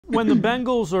When the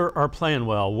Bengals are playing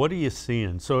well, what are you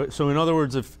seeing? So in other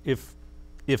words,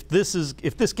 if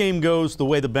this game goes the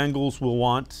way the Bengals will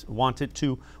want it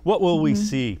to, what will we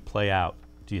see play out,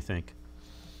 do you think?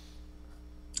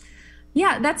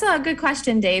 Yeah, that's a good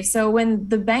question, Dave. So when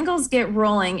the Bengals get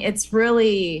rolling, it's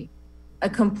really a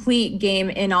complete game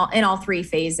in all three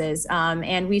phases.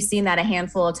 And we've seen that a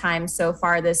handful of times so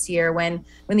far this year when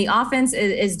the offense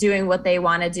is doing what they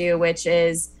want to do, which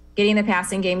is getting the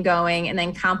passing game going and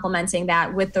then complementing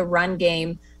that with the run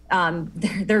game.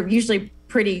 They're usually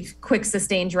pretty quick,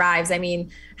 sustained drives. I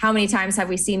mean, how many times have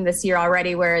we seen this year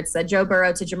already where it's a Joe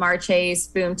Burrow to Jamar Chase,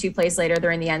 boom, 2 plays later,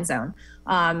 they're in the end zone.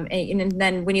 And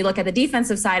then when you look at the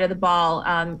defensive side of the ball,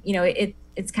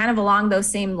 it's kind of along those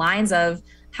same lines of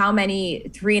how many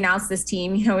 3-and-outs this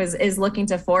team, is looking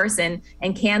to force, and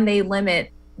can they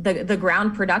limit the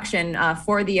ground production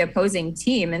for the opposing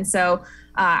team. And so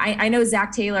I know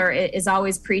Zach Taylor is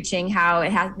always preaching how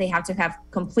they have to have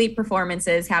complete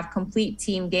performances, have complete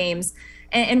team games.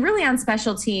 And really on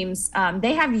special teams,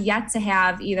 they have yet to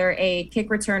have either a kick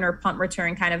return or punt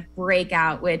return kind of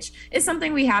breakout, which is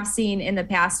something we have seen in the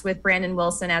past with Brandon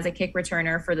Wilson as a kick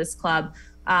returner for this club.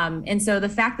 And so the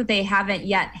fact that they haven't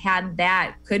yet had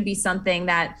that could be something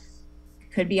that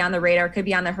could be on the radar, could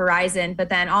be on the horizon. But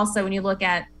then also when you look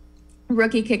at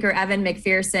rookie kicker Evan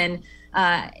McPherson,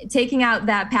 taking out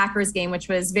that Packers game, which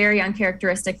was very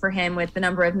uncharacteristic for him with the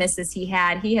number of misses he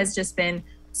had, he has just been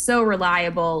so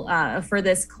reliable for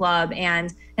this club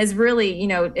and has really,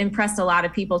 impressed a lot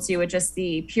of people too with just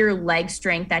the pure leg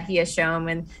strength that he has shown.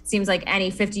 And seems like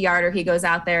any 50-yarder he goes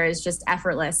out there is just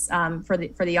effortless for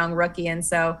the young rookie. And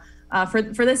so for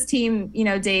this team,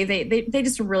 Dave, they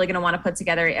just are really going to want to put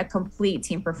together a complete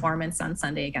team performance on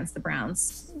Sunday against the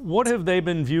Browns. What have they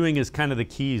been viewing as kind of the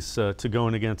keys to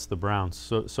going against the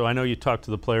Browns? So I know you talked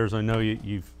to the players. I know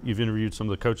you've interviewed some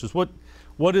of the coaches.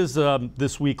 What does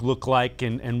this week look like,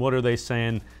 and what are they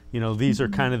saying? These are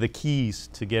kind of the keys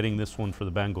to getting this one for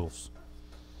the Bengals.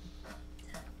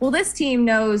 Well, this team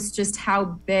knows just how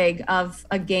big of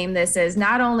a game this is,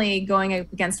 not only going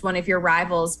against one of your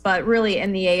rivals, but really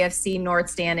in the AFC North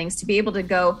standings. To be able to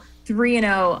go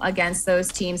 3-0 against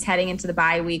those teams heading into the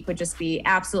bye week would just be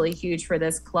absolutely huge for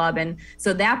this club. And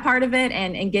so that part of it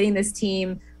and getting this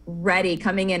team ready,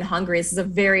 coming in hungry. This is a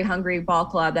very hungry ball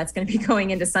club that's going to be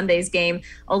going into Sunday's game.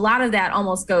 A lot of that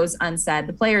almost goes unsaid.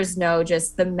 The players know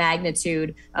just the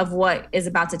magnitude of what is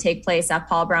about to take place at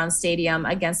Paul Brown Stadium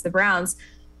against the Browns.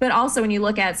 But also when you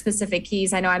look at specific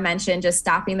keys, I know I mentioned just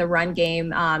stopping the run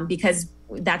game because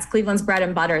that's Cleveland's bread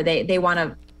and butter. They want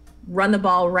to run the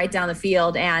ball right down the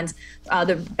field, and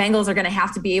the Bengals are going to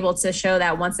have to be able to show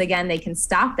that once again they can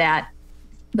stop that.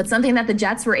 But something that the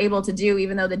Jets were able to do,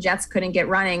 even though the Jets couldn't get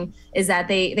running, is that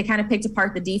they kind of picked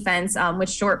apart the defense with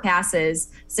short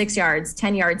passes, 6 yards,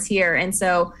 10 yards here. And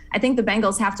so I think the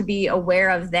Bengals have to be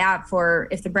aware of that for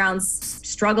if the Browns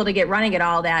struggle to get running at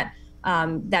all, that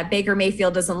Baker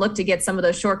Mayfield doesn't look to get some of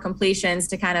those short completions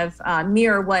to kind of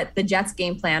mirror what the Jets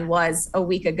game plan was a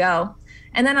week ago.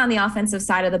 And then on the offensive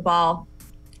side of the ball,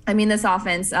 I mean, this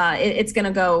offense, it's going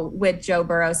to go with Joe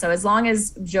Burrow. So as long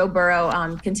as Joe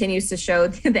Burrow continues to show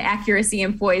the accuracy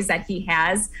and poise that he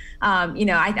has,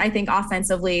 I think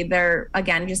offensively they're,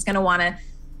 again, just going to want to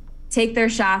take their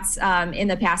shots in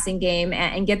the passing game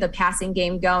and get the passing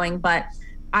game going. But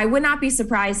I would not be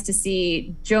surprised to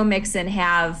see Joe Mixon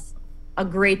have a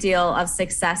great deal of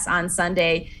success on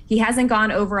Sunday. He hasn't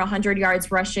gone over 100 yards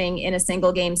rushing in a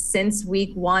single game since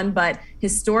week 1, but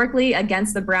historically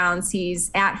against the Browns,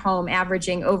 he's at home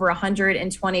averaging over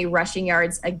 120 rushing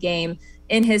yards a game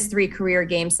in his 3 career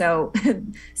games. So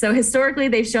historically,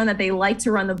 they've shown that they like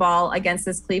to run the ball against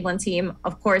this Cleveland team.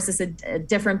 Of course, it's a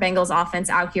different Bengals offense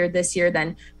out here this year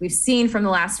than we've seen from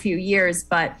the last few years,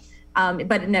 but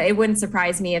no, it wouldn't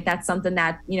surprise me if that's something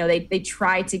that, they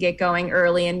try to get going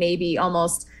early and maybe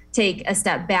almost take a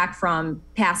step back from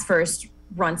pass first,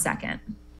 run second.